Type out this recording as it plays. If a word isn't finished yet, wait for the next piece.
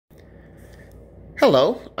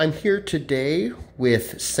Hello, I'm here today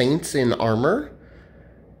with Saints in Armor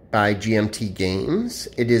by GMT Games.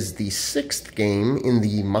 It is the 6th game in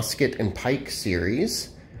the Musket and Pike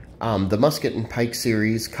series. The Musket and Pike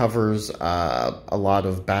series covers a lot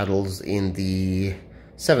of battles in the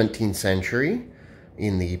 17th century,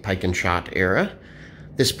 in the pike and shot era.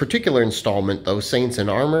 This particular installment, though, Saints in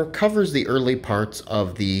Armor, covers the early parts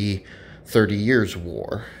of the 30 Years'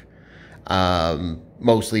 War.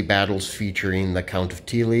 Mostly battles featuring the Count of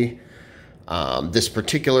Tilly. This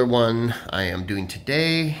particular one I am doing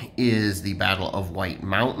today is the Battle of White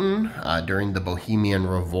Mountain during the Bohemian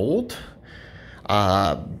Revolt.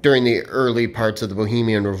 During the early parts of the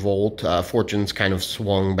Bohemian Revolt, fortunes kind of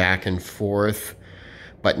swung back and forth,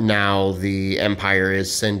 but now the Empire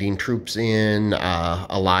is sending troops in,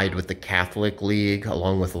 allied with the Catholic League,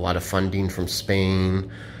 along with a lot of funding from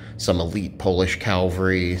Spain, some elite Polish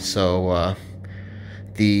cavalry. So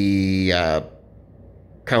the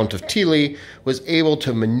Count of Tilly was able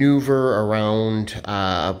to maneuver around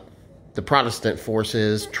the Protestant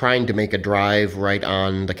forces, trying to make a drive right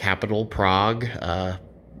on the capital, Prague,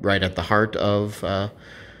 right at the heart of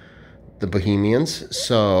the Bohemians.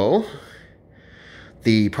 So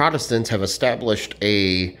the Protestants have established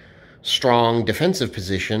a strong defensive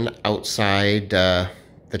position outside the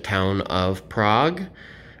town of Prague,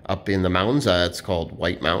 up in the mountains. It's called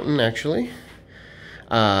White Mountain, actually.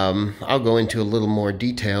 I'll go into a little more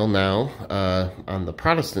detail now on the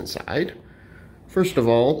Protestant side. First of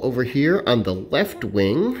all, over here on the left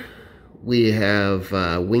wing, we have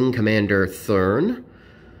Wing Commander Thurn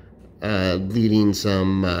leading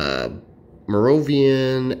some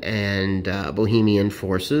Moravian and Bohemian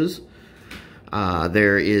forces.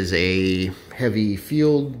 There is a heavy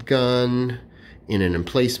field gun in an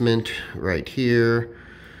emplacement right here,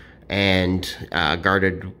 and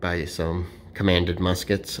guarded by some commanded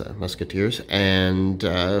musketeers, and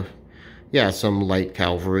yeah, some light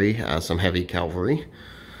cavalry, some heavy cavalry.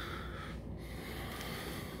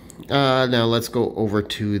 Now let's go over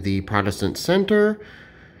to the Protestant center.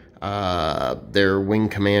 Their wing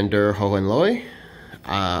commander, Hohenlohe.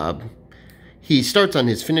 He starts on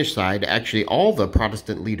his Finnish side. Actually, all the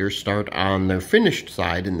Protestant leaders start on their Finnish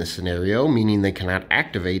side in this scenario, meaning they cannot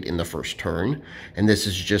activate in the first turn. And this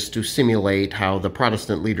is just to simulate how the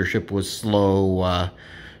Protestant leadership was slow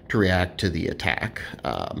to react to the attack.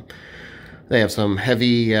 They have some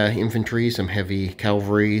heavy infantry, some heavy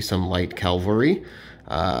cavalry, some light cavalry,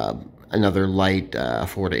 another light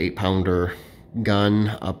 4 to 8 pounder gun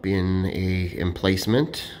up in a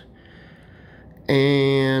emplacement.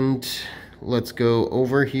 And let's go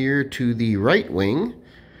over here to the right wing,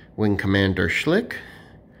 Wing Commander Schlick,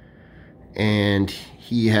 and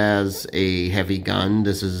he has a heavy gun.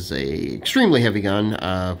 This is a extremely heavy gun,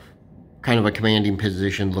 kind of a commanding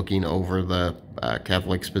position looking over the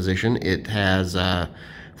Catholics' position. It has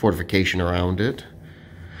fortification around it.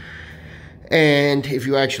 And if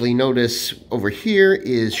you actually notice, over here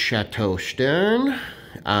is Chateau Stern.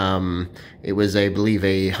 It was, I believe,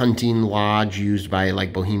 a hunting lodge used by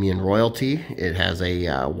like Bohemian royalty. It has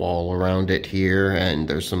a wall around it here, and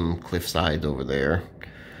there's some cliff sides over there.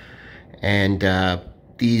 And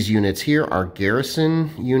these units here are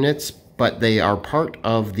garrison units, but they are part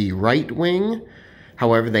of the right wing.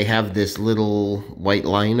 However, they have this little white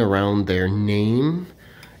line around their name,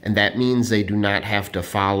 and that means they do not have to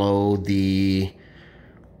follow the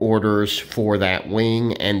orders for that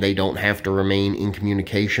wing, and they don't have to remain in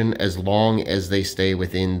communication as long as they stay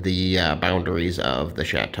within the boundaries of the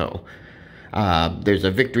chateau. There's a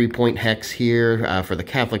victory point hex here for the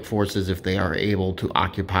Catholic forces if they are able to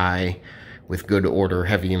occupy with good order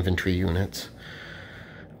heavy infantry units.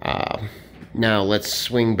 Now let's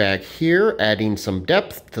swing back here. Adding some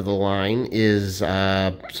depth to the line is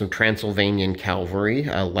some Transylvanian cavalry,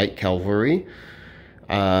 light cavalry.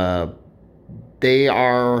 They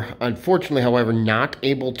are, unfortunately, however, not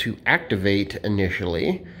able to activate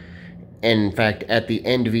initially. And in fact, at the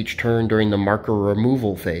end of each turn during the marker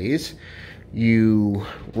removal phase, you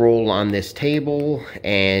roll on this table,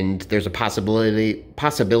 and there's a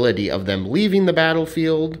possibility of them leaving the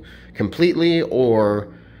battlefield completely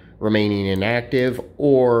or remaining inactive,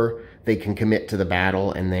 or they can commit to the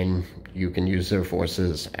battle, and then you can use their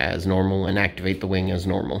forces as normal and activate the wing as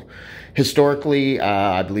normal. Historically,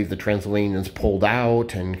 I believe the Transylvanians pulled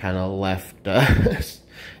out and kind of left,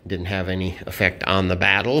 didn't have any effect on the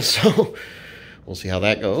battle, so we'll see how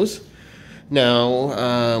that goes.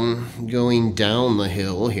 Now, going down the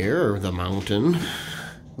hill here, or the mountain,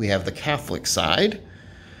 we have the Catholic side.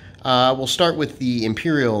 We'll start with the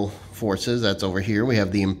Imperial forces. That's over here. We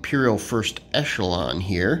have the Imperial First Echelon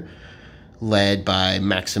here, led by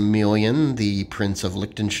Maximilian, the Prince of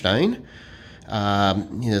Liechtenstein.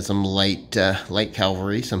 He has some light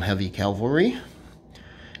cavalry, some heavy cavalry.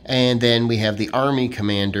 And then we have the army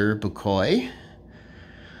commander, Bucquoy.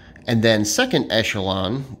 And then second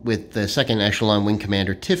echelon with the second echelon wing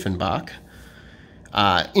commander, Tiefenbach.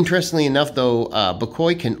 Interestingly enough, though,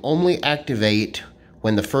 Bucquoy can only activate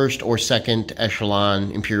when the first or second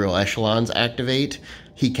echelon, Imperial echelons activate.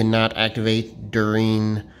 He cannot activate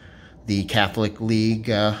during the Catholic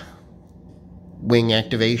League wing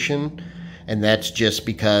activation. And that's just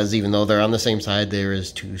because even though they're on the same side, there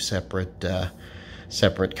is two separate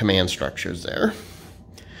command structures there.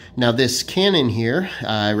 Now this cannon here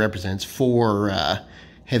represents 4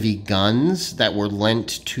 heavy guns that were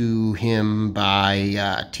lent to him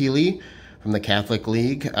by Tilly from the Catholic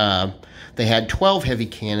League. They had 12 heavy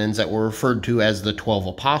cannons that were referred to as the 12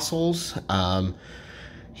 Apostles.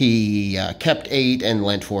 He kept 8 and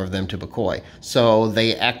lent 4 of them to Bucquoy. So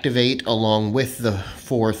they activate along with the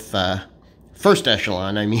first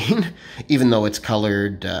echelon, I mean, even though it's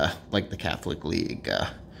colored like the Catholic League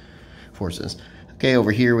forces. Okay,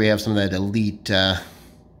 over here we have some of that elite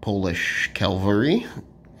Polish cavalry.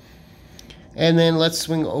 And then let's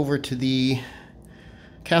swing over to the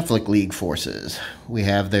Catholic League forces. We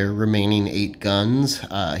have their remaining 8 guns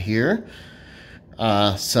here.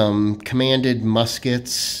 Some commanded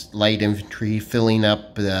muskets, light infantry filling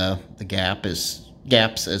up the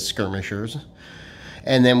gaps as skirmishers.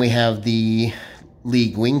 And then we have the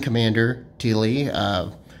League wing commander, Tilly,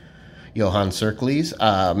 Johann Circles.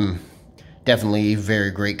 Definitely very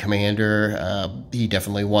great commander. He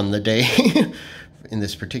definitely won the day in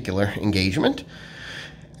this particular engagement.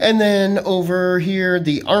 And then over here,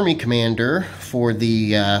 the army commander for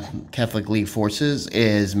the Catholic League forces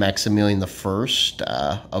is Maximilian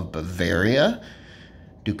I of Bavaria,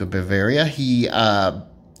 Duke of Bavaria. He,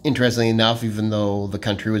 interestingly enough, even though the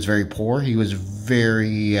country was very poor, he was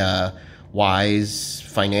very wise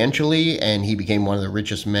financially, and he became one of the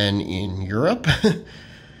richest men in Europe.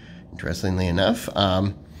 Interestingly enough.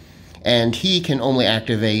 And he can only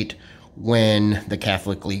activate when the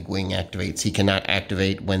Catholic League wing activates. He cannot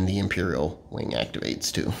activate when the Imperial wing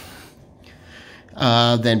activates too.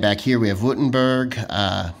 Then back here we have Wittenberg.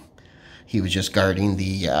 He was just guarding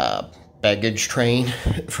the baggage train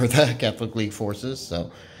for the Catholic League forces.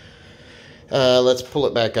 So let's pull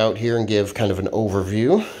it back out here and give kind of an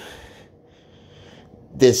overview.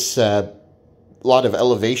 This lot of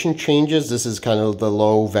elevation changes. This is kind of the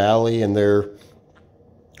low valley, and they're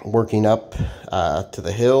working up to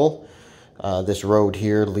the hill. This road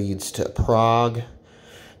here leads to Prague,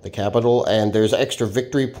 the capital, and there's extra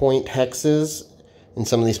victory point hexes in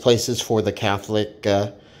some of these places for the Catholic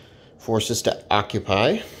forces to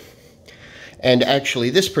occupy. And actually,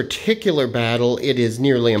 this particular battle, it is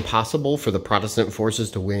nearly impossible for the Protestant forces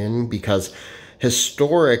to win, because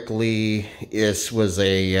historically this was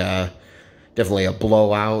definitely a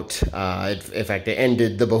blowout. In fact, it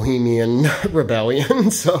ended the Bohemian Rebellion,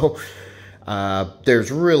 so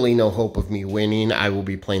there's really no hope of me winning. I will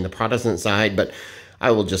be playing the Protestant side, but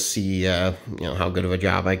I will just see how good of a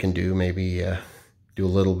job I can do. Maybe do a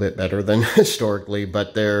little bit better than historically,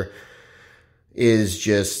 but there is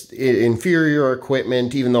just inferior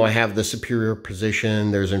equipment. Even though I have the superior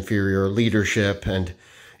position, there's inferior leadership, and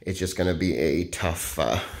it's just going to be a tough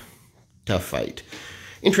fight.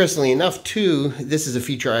 Interestingly enough, too, this is a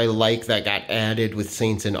feature I like that got added with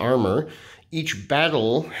Saints in Armor. Each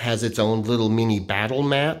battle has its own little mini battle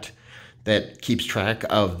mat that keeps track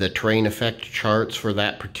of the terrain effect charts for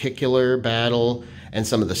that particular battle and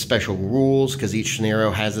some of the special rules, because each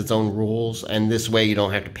scenario has its own rules. And this way you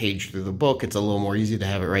don't have to page through the book. It's a little more easy to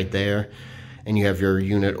have it right there. And you have your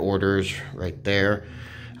unit orders right there.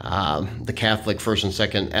 The Catholic first and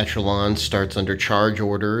second echelon starts under charge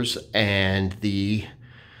orders, and the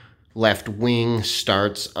left wing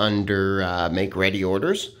starts under make ready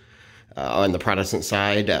orders. On the Protestant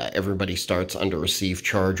side, everybody starts under receive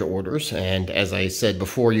charge orders. And as I said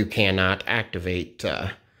before, you cannot activate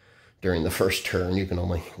during the first turn. You can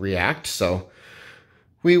only react. So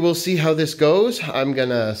we will see how this goes. I'm going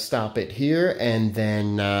to stop it here and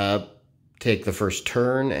then take the first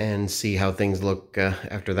turn and see how things look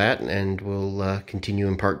after that. And we'll continue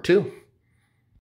in part 2.